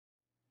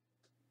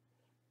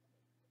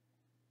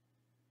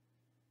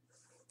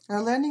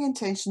Our learning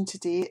intention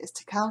today is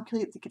to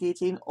calculate the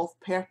gradient of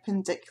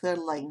perpendicular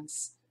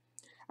lines.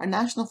 Our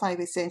National 5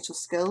 essential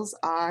skills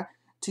are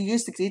to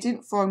use the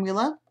gradient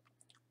formula,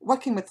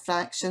 working with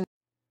fractions.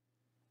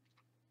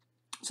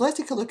 So let's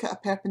take a look at a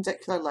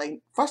perpendicular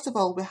line. First of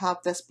all, we have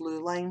this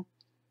blue line.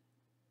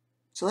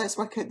 So let's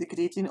work out the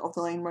gradient of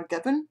the line we're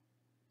given.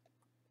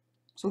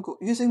 So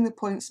using the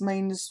points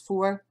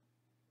 -4,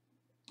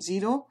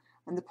 0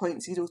 and the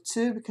point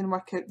 0,2, we can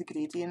work out the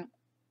gradient.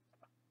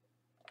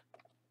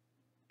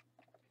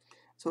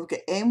 So we'll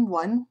get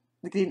M1,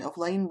 the gradient of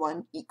line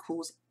 1,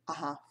 equals a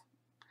half.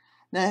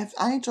 Now if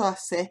I draw a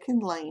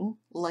second line,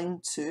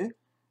 line 2,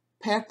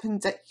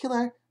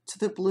 perpendicular to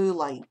the blue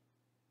line.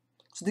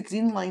 So the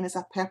green line is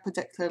a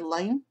perpendicular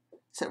line.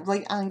 It's at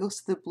right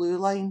angles to the blue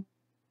line.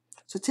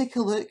 So take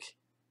a look,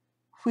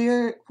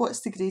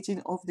 what's the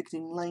gradient of the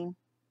green line?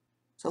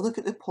 So look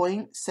at the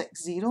point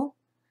 6, 0,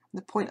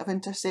 the point of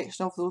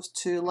intersection of those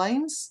two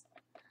lines.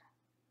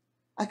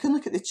 I can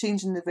look at the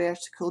change in the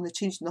vertical and the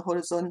change in the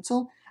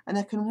horizontal, and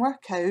I can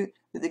work out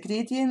that the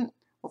gradient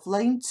of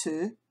line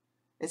 2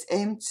 is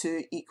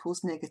M2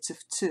 equals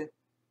 -2.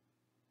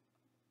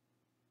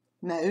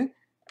 Now,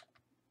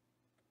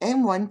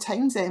 M1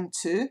 times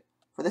M2,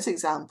 for this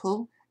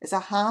example, is a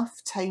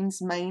half times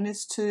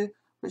 -2,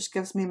 which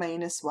gives me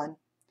 -1.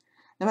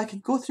 Now I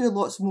could go through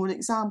lots more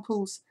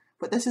examples,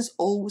 but this is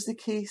always the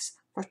case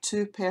for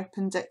two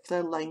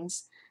perpendicular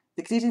lines.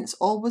 The gradients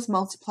always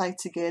multiply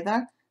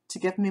together to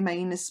give me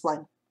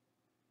 -1.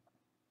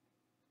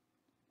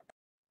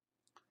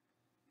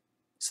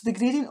 So the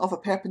gradient of a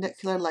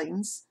perpendicular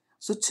lines,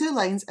 so two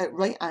lines at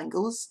right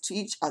angles to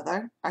each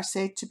other are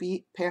said to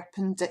be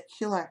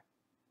perpendicular.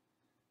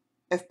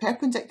 If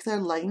perpendicular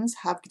lines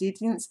have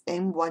gradients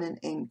M1 and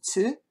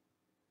M2,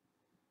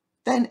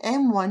 then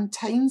M1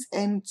 times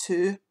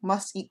M2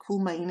 must equal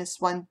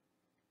 -1.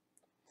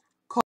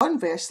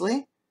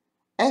 Conversely,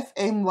 if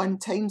M1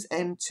 times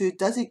M2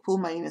 does equal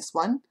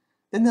 -1,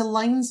 then the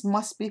lines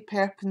must be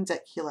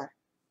perpendicular.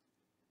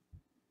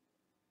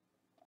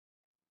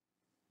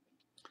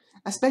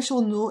 A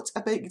special note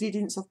about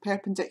gradients of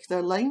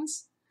perpendicular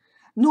lines.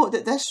 Note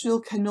that this rule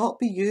cannot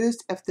be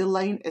used if the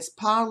line is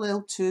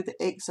parallel to the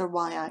x or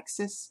y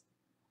axis.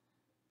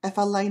 If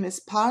a line is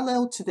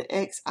parallel to the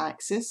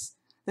x-axis,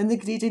 then the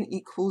gradient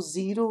equals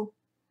 0.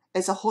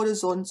 It's a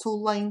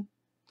horizontal line,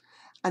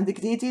 and the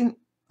gradient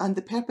and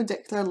the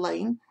perpendicular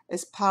line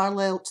is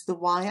parallel to the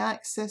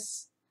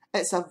y-axis.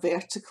 It's a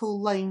vertical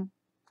line.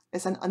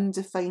 It's an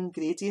undefined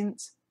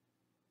gradient.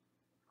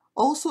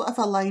 Also, if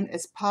a line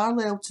is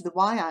parallel to the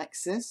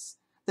y-axis,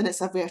 then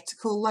it's a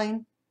vertical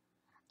line,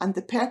 and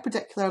the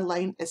perpendicular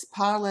line is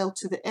parallel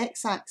to the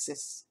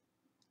x-axis,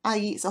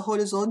 i.e. it's a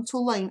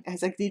horizontal line. It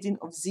has a gradient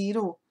of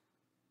 0.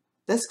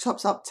 This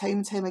crops up time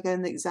and time again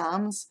in the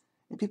exams,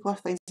 and people are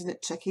finding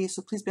it tricky,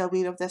 so please be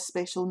aware of this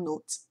special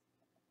note.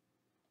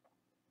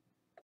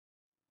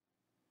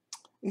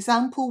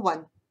 Example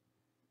 1.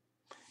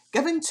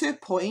 Given 2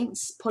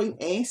 points, point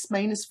S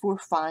 -4,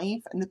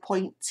 5 and the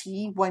point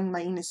T 1,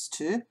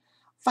 -2,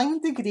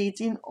 find the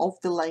gradient of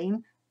the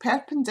line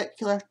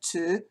perpendicular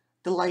to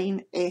the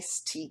line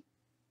ST.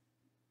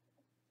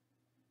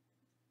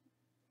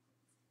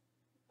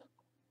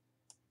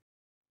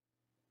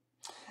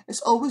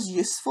 It's always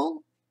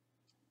useful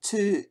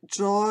to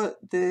draw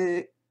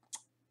the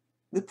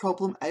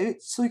problem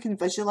out so you can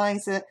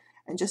visualise it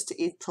and just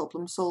to aid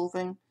problem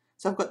solving.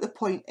 So I've got the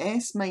point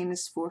S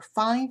 -4,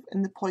 5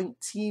 and the point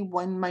T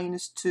 1,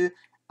 -2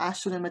 as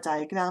shown in my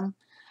diagram.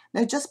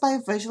 Now just by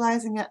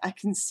visualising it, I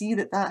can see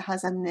that that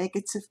has a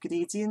negative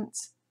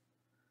gradient.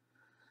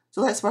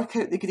 So let's work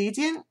out the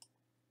gradient.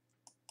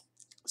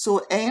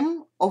 So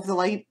M of the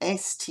line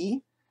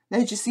ST. Now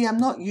do you see I'm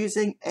not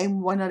using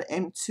M1 or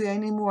M2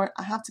 anymore.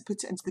 I have to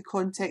put it into the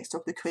context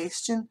of the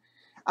question.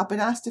 I've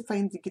been asked to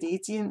find the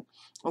gradient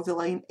of the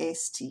line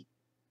ST.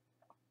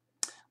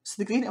 So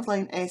the gradient of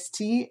line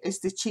ST is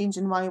the change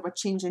in y over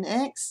change in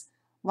x,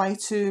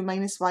 y2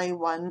 minus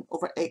y1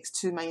 over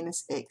x2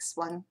 minus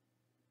x1.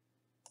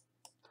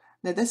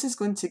 Now this is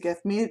going to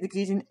give me the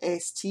gradient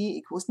ST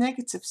equals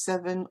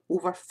 -7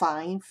 over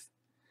 5.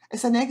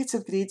 It's a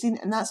negative gradient,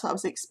 and that's what I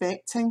was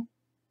expecting.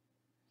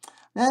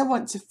 Now I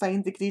want to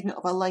find the gradient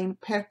of a line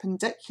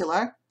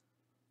perpendicular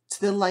to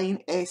the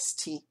line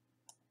ST.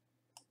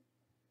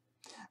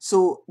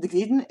 So the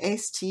gradient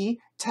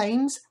ST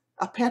times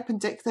a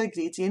perpendicular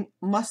gradient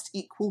must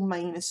equal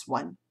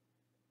 -1.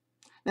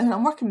 Now when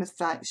I'm working with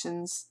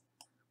fractions,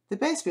 the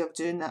best way of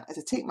doing that is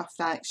to take my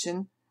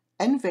fraction,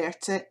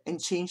 invert it and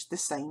change the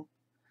sign.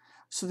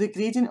 So the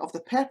gradient of the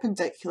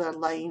perpendicular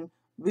line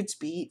would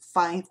be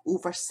 5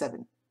 over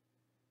 7.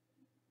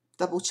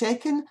 Double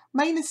checking,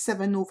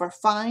 -7 over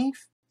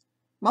 5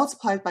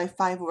 multiplied by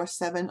 5 over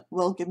 7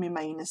 will give me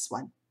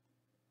 -1.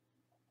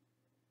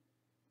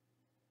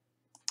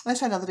 Let's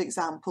try another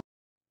example.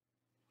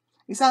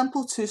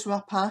 Example 2 is from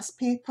a past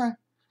paper.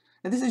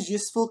 Now this is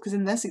useful because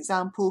in this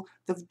example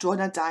they've drawn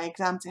a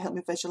diagram to help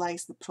me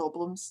visualise the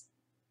problems.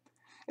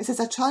 It says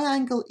a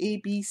triangle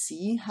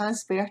ABC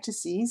has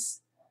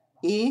vertices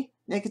A,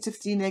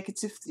 -3,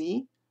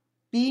 -3,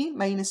 B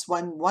minus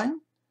 1,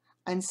 1,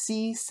 and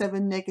C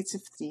 7,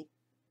 negative 3.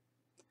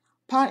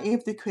 Part A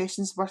of the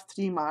question is worth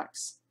 3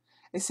 marks.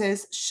 It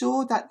says,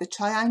 show that the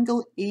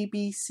triangle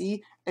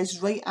ABC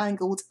is right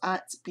angled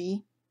at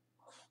B.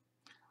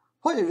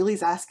 What it really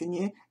is asking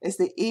you is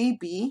that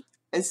AB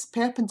is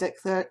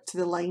perpendicular to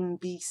the line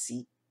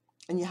BC,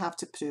 and you have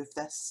to prove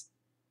this.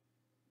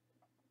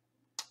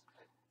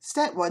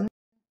 Step 1.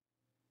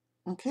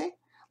 Okay,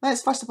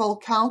 let's first of all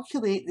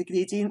calculate the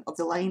gradient of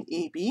the line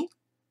AB.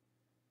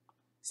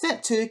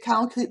 Step 2,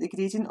 calculate the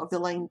gradient of the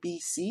line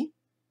BC.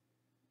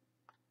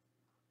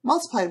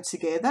 Multiply them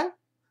together,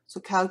 so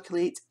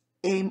calculate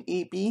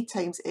MAB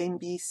times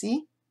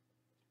MBC.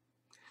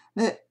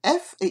 Now,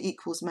 if it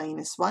equals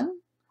minus 1,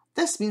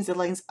 this means the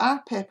lines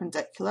are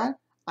perpendicular,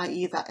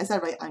 i.e. that is a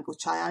right angled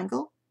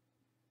triangle.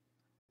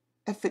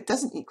 If it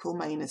doesn't equal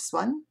minus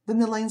 1, then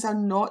the lines are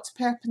not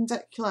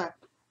perpendicular,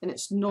 and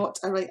it's not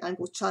a right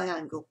angled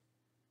triangle.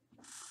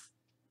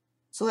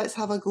 So let's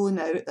have a go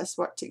now at this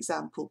worked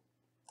example.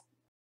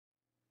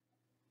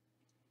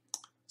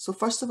 So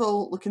first of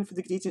all, looking for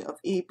the gradient of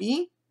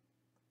AB,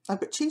 I've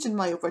got change in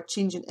y over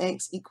change in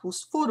x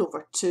equals 4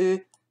 over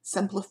 2,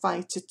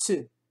 simplified to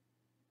 2.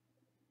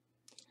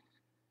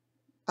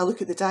 I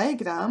look at the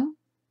diagram.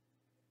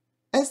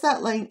 Is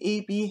that line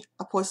AB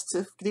a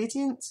positive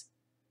gradient?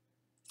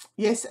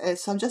 Yes, it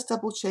is, so I'm just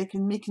double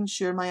checking, making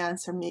sure my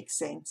answer makes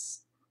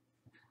sense.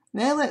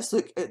 Now let's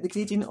look at the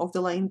gradient of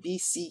the line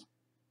BC.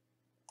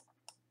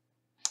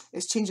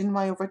 It's change in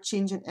y over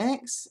change in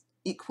x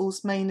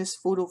equals minus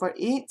 4 over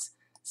 8,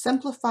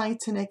 simplified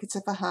to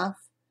negative a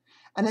half.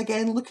 And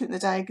again, looking at the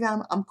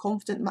diagram, I'm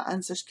confident my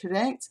answer is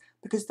correct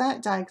because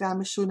that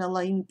diagram is showing a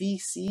line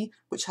BC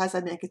which has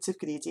a negative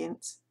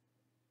gradient.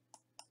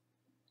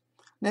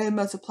 Now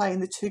multiplying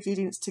the two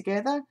gradients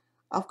together,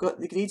 I've got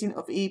the gradient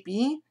of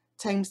AB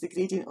times the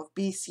gradient of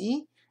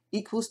BC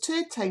equals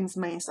 2 times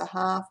minus a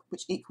half,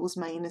 which equals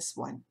minus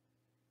 1.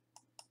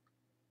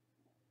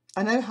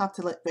 I now have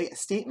to write a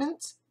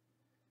statement.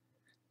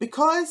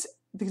 Because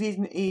the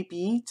gradient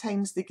AB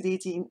times the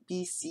gradient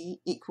BC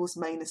equals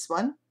minus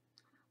 1,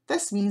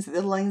 this means that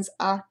the lines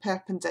are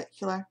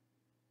perpendicular.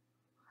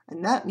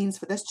 And that means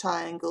for this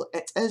triangle,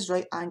 it is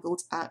right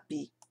angled at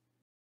B.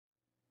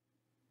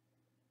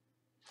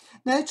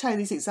 Now try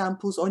these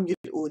examples on your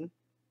own.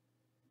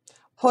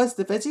 Pause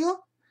the video.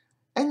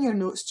 In your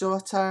notes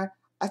jotter,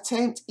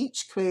 attempt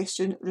each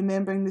question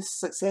remembering the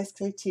success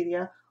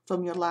criteria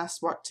from your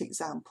last worked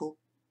example.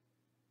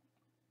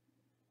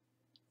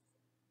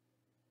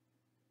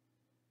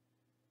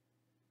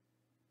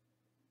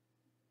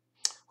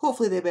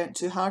 Hopefully they weren't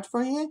too hard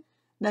for you.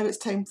 Now it's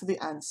time for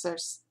the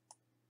answers.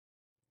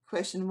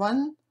 Question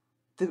 1,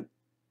 the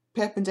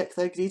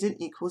perpendicular gradient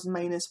equals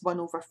minus 1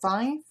 over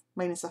 5,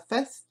 minus a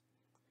fifth.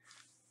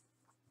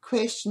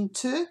 Question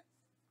 2,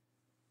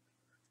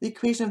 the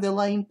equation of the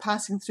line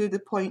passing through the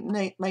point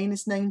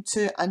minus 9,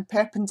 2 and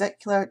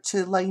perpendicular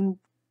to line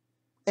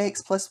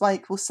x plus y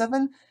equals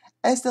 7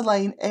 is the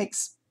line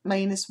x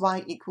minus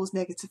y equals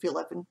negative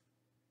 11.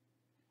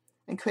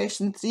 And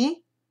question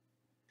 3,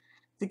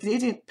 the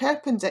gradient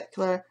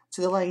perpendicular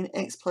to the line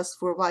x plus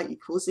 4y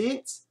equals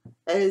 8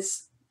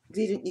 is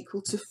gradient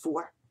equal to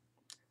 4.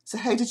 So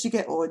how did you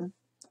get on?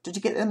 Did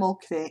you get them all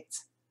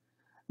correct?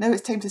 Now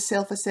it's time to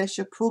self-assess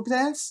your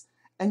progress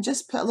and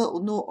just put a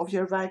little note of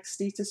your RAG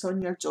status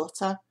on your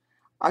jotter.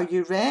 Are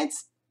you red?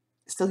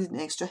 Still needing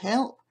extra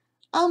help?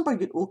 Amber,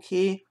 you're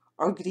okay.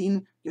 Or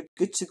green, you're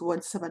good to go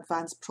on some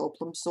advanced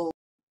problem solving.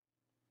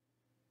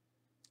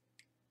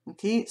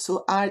 Okay,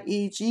 so RAG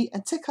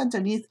and tick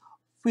underneath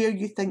where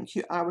you think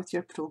you are with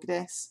your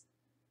progress.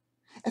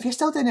 If you're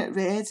still down at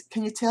red,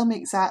 can you tell me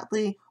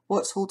exactly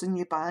what's holding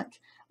you back?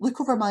 Look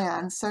over my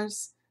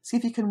answers, see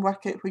if you can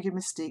work out where your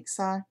mistakes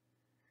are.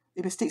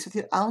 The mistakes with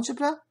your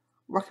algebra,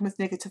 working with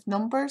negative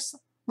numbers,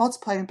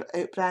 multiplying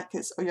out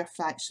brackets, or your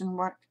fraction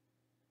work.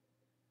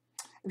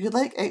 If you'd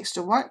like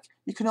extra work,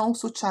 you can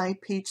also try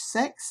page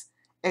 6,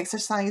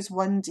 exercise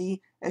 1D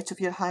out of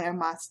your higher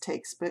maths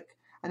textbook,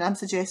 and I'm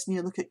suggesting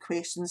you look at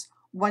questions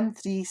 1,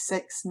 3,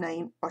 6,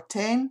 9 or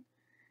 10,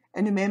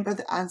 and remember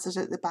the answers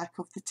at the back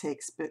of the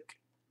textbook.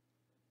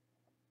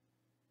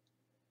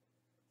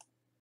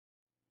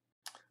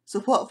 So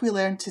what have we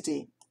learned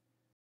today?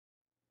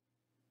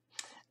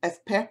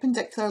 If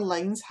perpendicular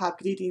lines have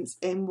gradients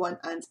m1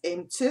 and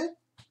m2,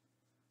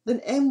 then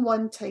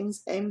m1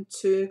 times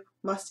m2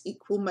 must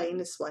equal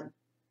minus 1.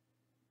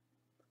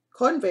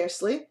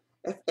 Conversely,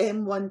 if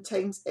m1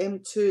 times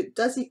m2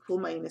 does equal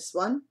minus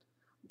 1,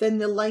 then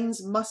the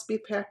lines must be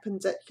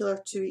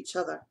perpendicular to each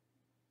other.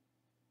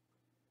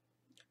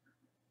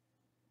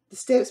 The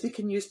steps we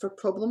can use for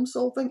problem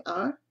solving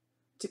are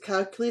to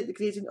calculate the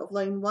gradient of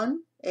line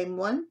 1,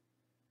 m1,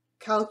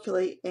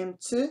 calculate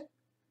m2,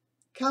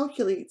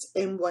 calculate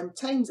m1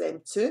 times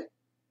m2.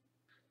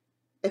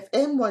 If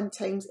m1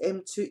 times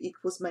m2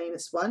 equals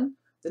minus 1,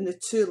 then the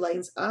two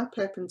lines are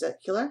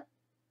perpendicular.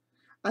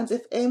 And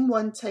if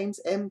m1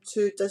 times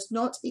m2 does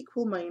not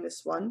equal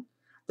minus 1,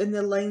 then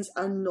the lines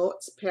are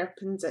not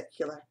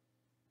perpendicular.